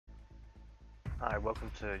Hi, welcome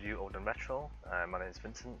to You Old and Retro. My name is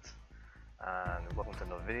Vincent and welcome to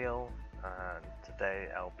another video. And today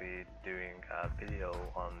I'll be doing a video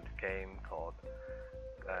on the game called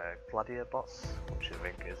Gladiabots, which I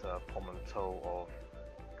think is a portmanteau of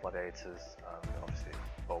gladiators and obviously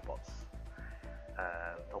robots.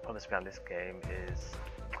 The premise behind this game is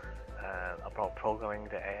about programming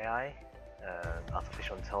the AI,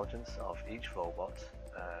 artificial intelligence of each robot,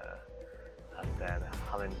 and then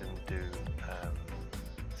having them do a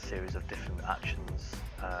series of different actions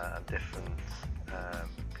and different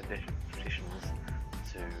conditions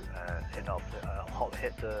to hit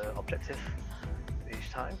the objective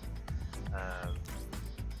each time.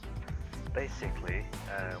 Basically,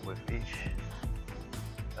 with the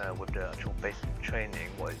actual basic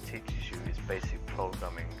training, what it teaches you is basic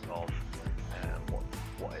programming of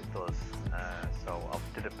what it does. So I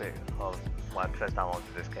did a bit of, when I first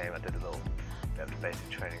downloaded this game, I did a little bit of the basic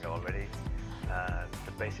training already.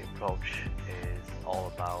 The basic approach is all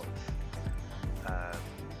about, sorry,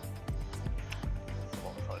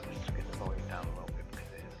 just get the volume down a little bit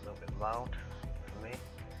because it is a little bit loud for me.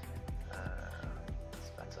 That's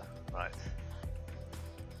better, right.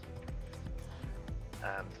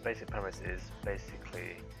 The basic premise is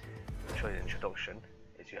basically, to show you the introduction,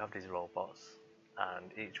 is you have these robots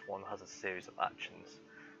and each one has a series of actions.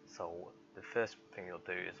 So the first thing you'll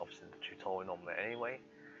do is obviously the tutorial normally anyway,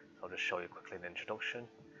 so I'll just show you quickly the introduction.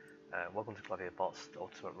 Welcome to Gladiabots, the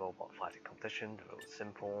ultimate robot fighting competition. The rules are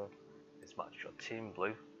simple, it's match your team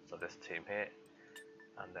blue, so this team here,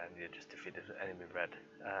 and then you just defeat the enemy red.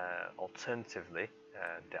 Alternatively,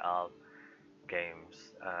 there are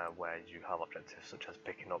games where you have objectives such as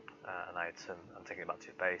picking up an item and taking it back to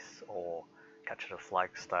your base, or capture the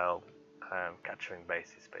flag style, capturing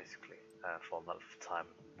bases basically for a lot of time,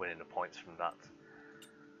 winning the points from that.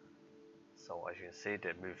 So as you can see,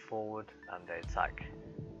 they move forward and they attack.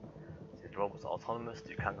 See, the robots are autonomous,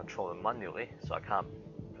 you can control them manually, so I can't,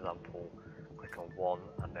 for example, click on one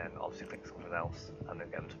and then obviously click something else and then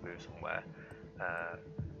get them to move somewhere.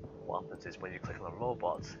 What happens is when you click on a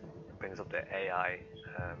robot, it brings up the AI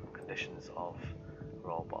conditions of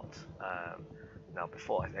robots. Now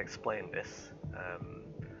before I explain this,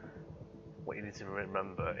 what you need to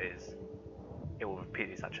remember is it will repeat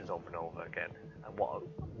these actions over and over again. And what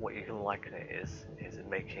you can liken it is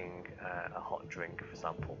making a hot drink, for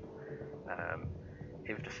example.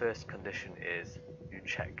 If the first condition is you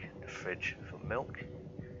check the fridge for milk,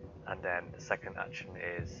 and then the second action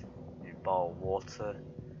is you boil water,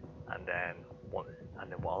 and then what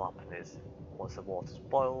will happen is once the water is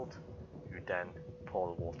boiled, you then pour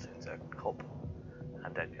the water into a cup,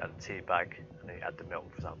 and then you add a tea bag, and then you add the milk,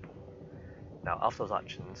 for example. Now after those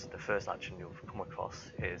actions, the first action you'll come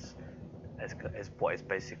across is what is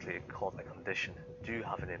basically called a condition. Do you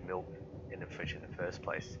have any milk in the fridge in the first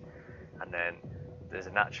place? And then there's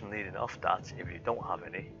an action leading off that if you don't have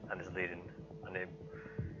any, and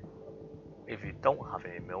if you don't have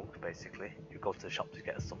any milk, basically, you go to the shop to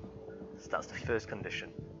get some. So that's the first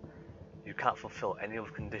condition. You can't fulfill any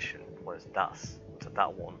other condition once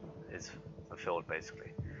that one is fulfilled,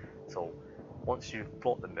 basically. So once you've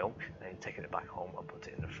bought the milk and you're taking it back home and put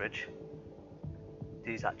it in the fridge,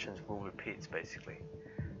 these actions will repeat basically.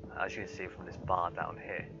 As you can see from this bar down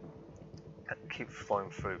here, and keep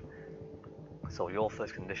flowing through. So your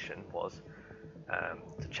first condition was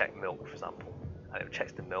to check milk, for example, and it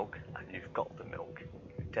checks the milk and you've got the milk.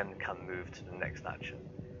 You then can move to the next action,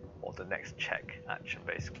 or the next check action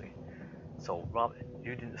basically. So rather,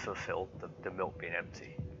 you didn't fulfill the milk being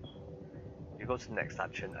empty. You go to the next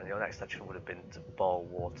action, and your next action would have been to boil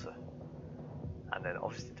water. And then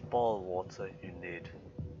obviously to boil water, you need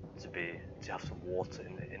to have some water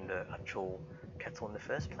in the actual kettle in the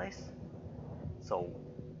first place. So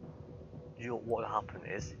what will happen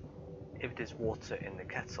is, if there's water in the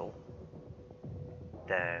kettle,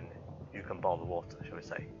 then you can boil the water, shall we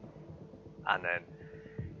say. And then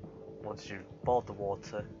once you've boiled the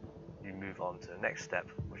water, you move on to the next step,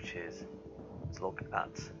 which is to look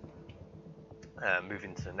at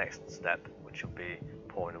moving to the next step, which will be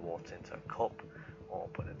pouring the water into a cup, or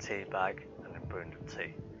putting a tea bag and then brewing the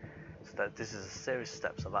tea. So that this is a series of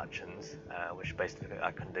steps of actions which basically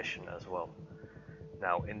are conditioned as well.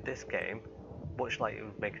 Now in this game, much like you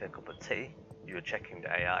were making a cup of tea, you are checking the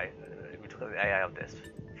AI. We took the AI of this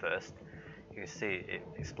first. You can see it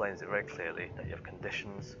explains it very clearly that you have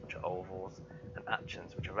conditions, which are ovals, and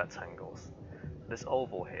actions, which are rectangles. This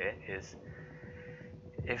oval here is,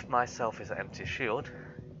 if myself is an empty shield,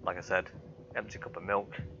 like I said, empty cup of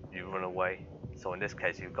milk, you run away. So in this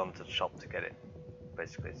case, you've gone to the shop to get it,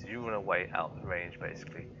 basically. So you run away out of range,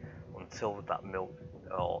 basically, until that milk,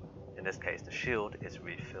 or In this case, the shield is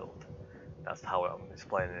refilled. That's how I'm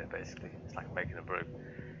explaining it basically. It's like making a brew.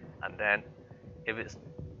 And then if it's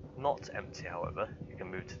not empty, however, you can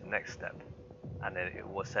move to the next step. And then it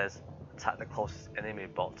says attack the closest enemy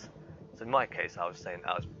bot. So in my case, I was saying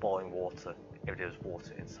I was boiling water if there was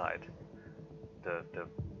water inside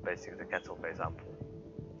basically the kettle, for example.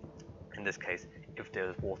 In this case, if there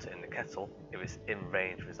is water in the kettle, if it's in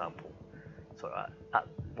range, for example. So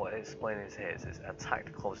what it's explaining here is attack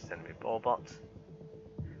the closest enemy robot,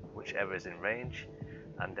 whichever is in range,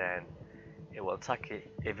 and then it will attack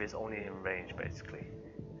it if it's only in range, basically.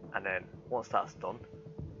 And then once that's done,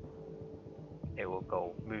 it will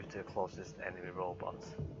go move to the closest enemy robot.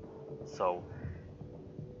 So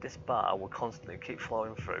this bar will constantly keep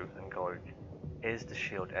flowing through and going, is the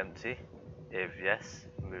shield empty? If yes,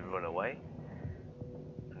 run away.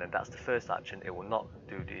 And then that's the first action. It will not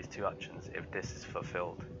do these two actions if this is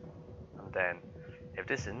fulfilled. And then if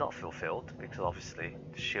this is not fulfilled, because obviously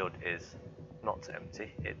the shield is not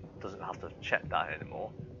empty, it doesn't have to check that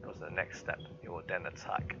anymore. It goes to the next step. It will then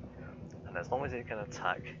attack. And as long as it can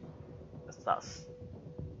attack, that's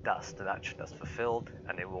the action that's fulfilled,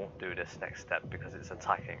 and it won't do this next step because it's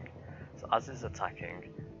attacking. So as it's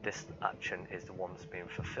attacking, this action is the one that's being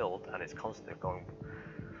fulfilled, and it's constantly going,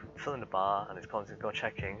 filling the bar, and it's constantly going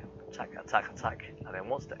checking, attack, and then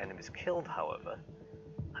once the enemy is killed, however,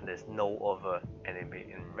 and there's no other enemy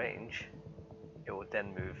in range, it will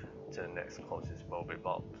then move to the next closest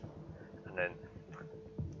robot. And then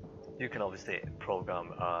you can obviously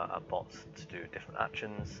program a bot to do different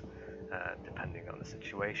actions depending on the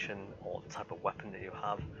situation or the type of weapon that you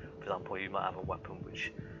have. For example, you might have a weapon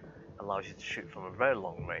which allows you to shoot from a very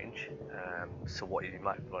long range, so what you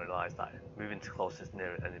might realize that moving to closest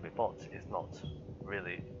near enemy bots is not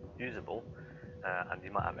really usable, and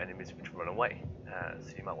you might have enemies which run away,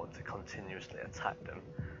 so you might want to continuously attack them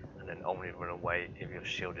and then only run away if your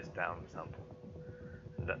shield is down, for example.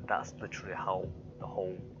 And that's literally how the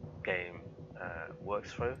whole game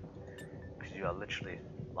works through, because you are literally,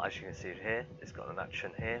 as you can see here, it's got an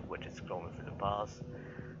action here which is scrolling through the bars,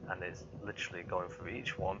 and it's literally going through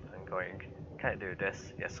each one and going, can it do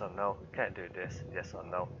this, yes or no, can it do this, yes or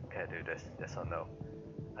no, can it do this, yes or no.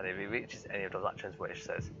 And if it reaches any of those actions where it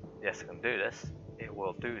says, yes, I can do this, it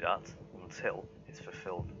will do that until it's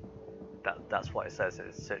fulfilled. That's what it says.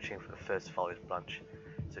 It's searching for the first valid branch.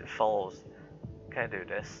 So it follows, can I do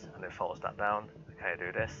this, and it follows that down, can I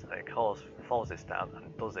do this, and it follows this down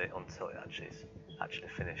and does it until it actually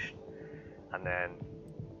finished. And then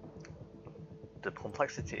the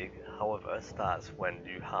complexity, however, starts when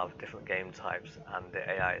you have different game types and the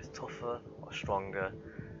AI is tougher or stronger,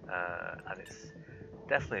 and it's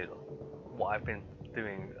definitely what I've been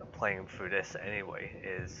doing, playing through this anyway,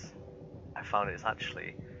 is I found it's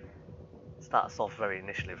actually starts off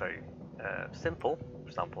initially very simple. For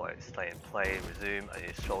example, it's stay and play, resume, and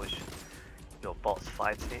you slowly your bots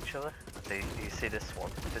fighting each other. So you see this one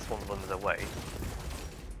runs away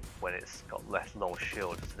when it's got less low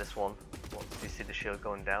shield. So this one, once you see the shield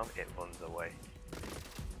going down, it runs away.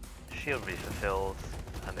 Shield refills,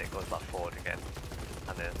 and then it goes back forward again,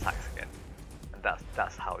 and then attacks again. And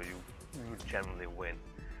that's how you generally win,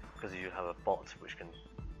 because you have a bot which can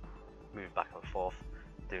move back and forth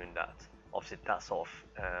doing that. Obviously that sort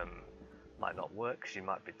of might not work, because you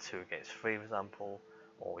might be 2 against 3, for example,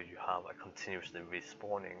 or you have a continuously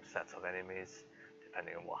respawning set of enemies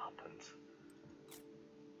depending on what happens.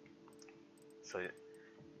 So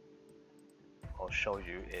I'll show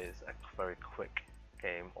you is a very quick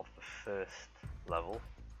game of the first level,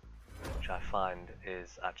 which I find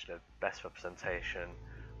is actually the best representation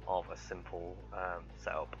of a simple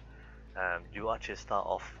setup. You actually start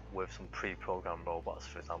off with some pre-programmed robots,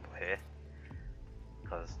 for example here,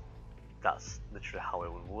 because that's literally how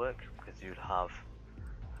it would work, because you'd have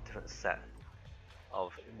a different set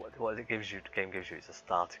of what it gives you. The game gives you is a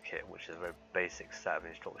starter kit, which is a very basic set of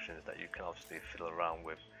instructions that you can obviously fiddle around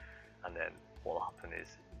with, and then what will happen is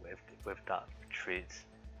with that retreat,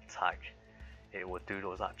 attack, it will do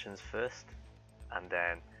those actions first, and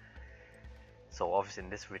then so obviously in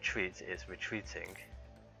this retreat it's retreating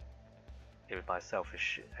if myself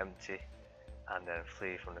is empty, and then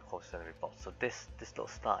flee from the closest enemy bot. So this little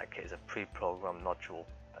starter kit is a pre-programmed module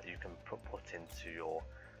that you can put into your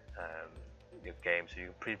game. So you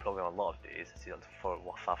can pre-program a lot of these, so you don't have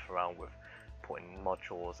to faff around with putting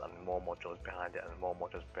modules and more modules behind it and more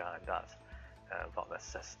modules behind that without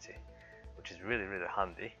necessity, which is really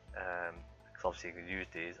handy, because obviously you can use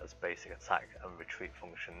these as basic attack and retreat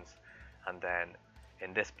functions. And then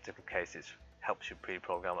in this particular case, it helps you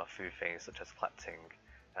pre-program a few things such as collecting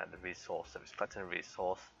the resource. So if it's collecting a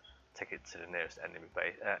resource, take it to the nearest enemy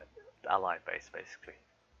base, allied base basically,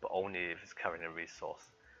 but only if it's carrying a resource.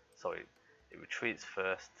 So it retreats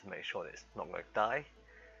first to make sure that it's not going to die,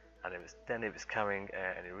 and if it's carrying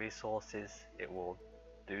any resources, it will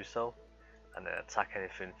do so, and then attack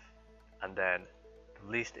anything. And then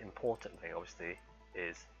the least important thing obviously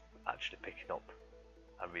is actually picking up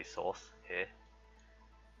a resource here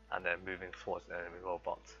and then moving towards an enemy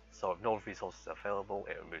robot. So if no resources are available,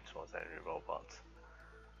 it will move towards an enemy robot.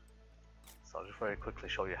 So I'll just very quickly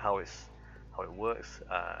show you how it works.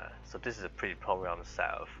 So this is a pre-programmed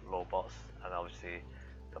set of robots, and obviously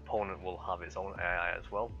the opponent will have its own AI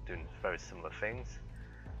as well, doing very similar things.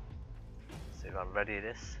 So if I'm ready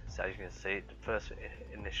this, so as you can see, the first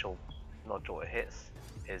initial nodule it hits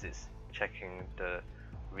is it's checking the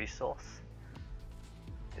resource.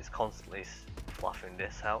 It's constantly fluffing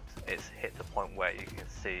this out. It's hit the point where you can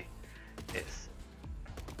see it's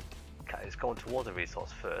going towards the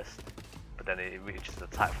resource first, but then it reaches the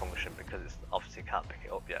attack function because it obviously can't pick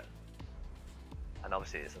it up yet. And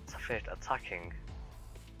obviously it's finished attacking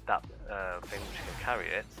that thing which can carry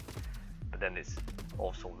it, but then it's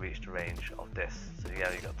also reached the range of this. So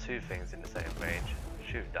yeah, you've got two things in the same range.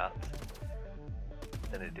 Shoot that,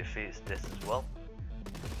 then it defeats this as well,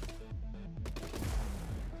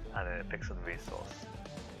 and then it picks up the resource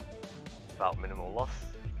without minimal loss.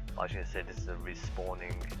 But as you can see, this is a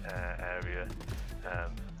respawning area.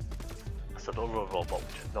 So the other robot,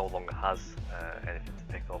 which no longer has anything to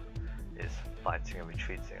pick up, is fighting and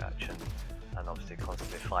retreating action, and obviously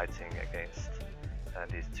constantly fighting against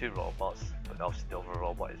these two robots. But obviously the other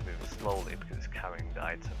robot is moving slowly because it's carrying the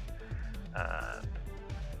item. As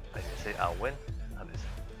you can see, I'll win, and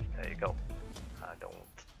there you go. I don't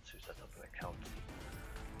want to set up an account.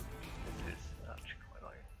 This is actually quite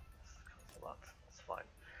annoying. Let's cancel that. That's fine.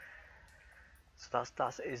 So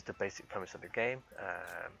that is the basic premise of the game.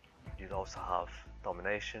 You'd also have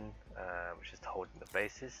domination, which is to hold in the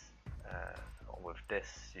bases. With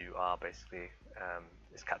this, you are basically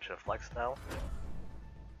it's capture the flag style.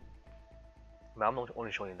 Now, I'm not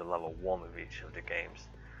only showing you the level 1 of each of the games,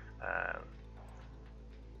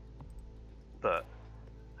 but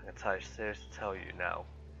I can seriously tell you now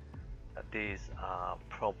that these are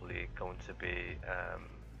probably going to be,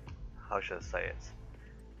 how should I say it?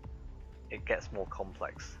 It gets more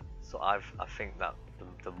complex. So I think that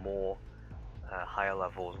the more higher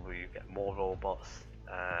levels where you get more robots,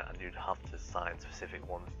 and you'd have to assign specific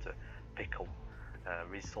ones to pick up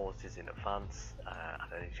resources in advance,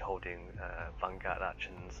 and then you're holding vanguard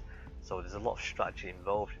actions. So there's a lot of strategy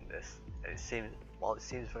involved in this. And while it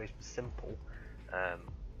seems very simple,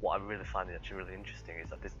 what I really find actually really interesting is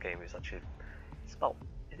that this game is actually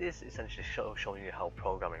it is essentially showing you how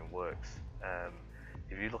programming works.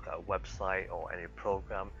 If you look at a website or any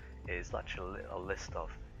program, it's actually a list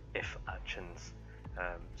of if actions.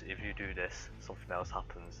 So if you do this, something else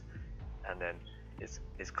happens, and then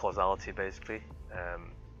it's causality basically.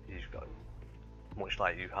 You've got, much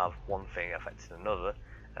like you have one thing affecting another,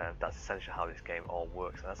 that's essentially how this game all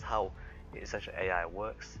works, and that's how essentially AI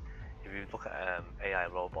works. If you look at AI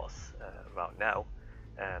robots right now,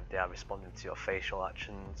 they are responding to your facial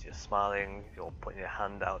actions. You're smiling, you're putting your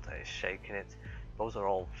hand out and it's shaking it. Those are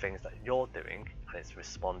all things that you're doing, and it's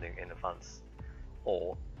responding in advance.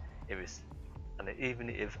 Or if it's, and even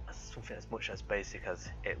if something as much as basic as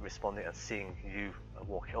it responding and seeing you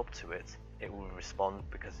walking up to it, it will respond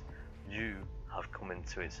because you have come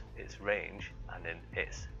into its range, and then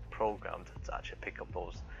it's programmed to actually pick up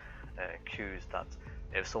those cues that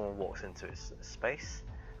if someone walks into its space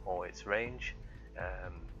or its range,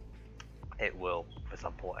 it will, for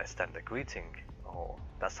example, extend a greeting. Or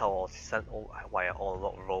that's how why a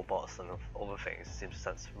lot of robots and other things seem to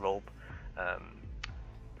sense robe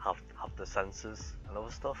have the sensors and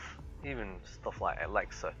other stuff. Even stuff like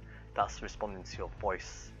Alexa, that's responding to your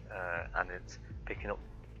voice, and it's picking up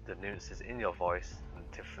the nuances in your voice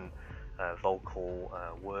and different vocal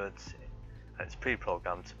words, and it's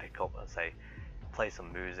pre-programmed to pick up and say play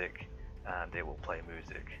some music, and it will play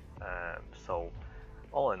music. So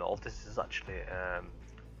all in all, this is actually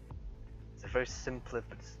it's a very simple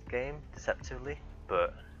game, deceptively,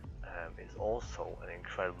 but it's also an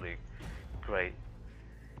incredibly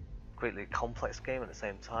greatly complex game at the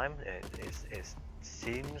same time. It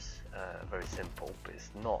seems very simple, but it's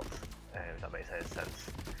not, if that makes any sense.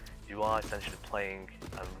 You are essentially playing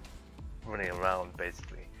and running around,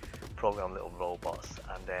 basically program little robots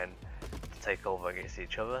and then take over against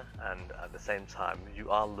each other, and at the same time you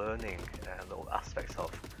are learning little aspects of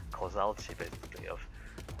causality, basically, of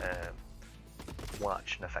one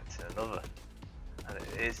action affecting another, and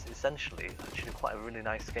it is essentially actually quite a really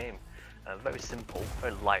nice game. Very simple,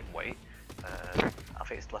 very lightweight. I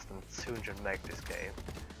think it's less than 200 meg this game,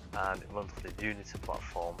 and it runs on the Unity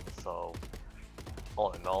platform. So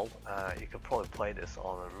all in all, you could probably play this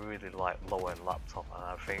on a really light low-end laptop, and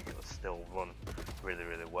I think it will still run really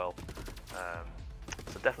well.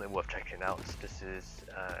 So definitely worth checking out. This is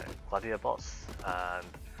Gladiabots, and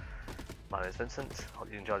my name is Vincent.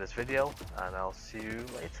 Hope you enjoyed this video, and I'll see you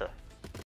later.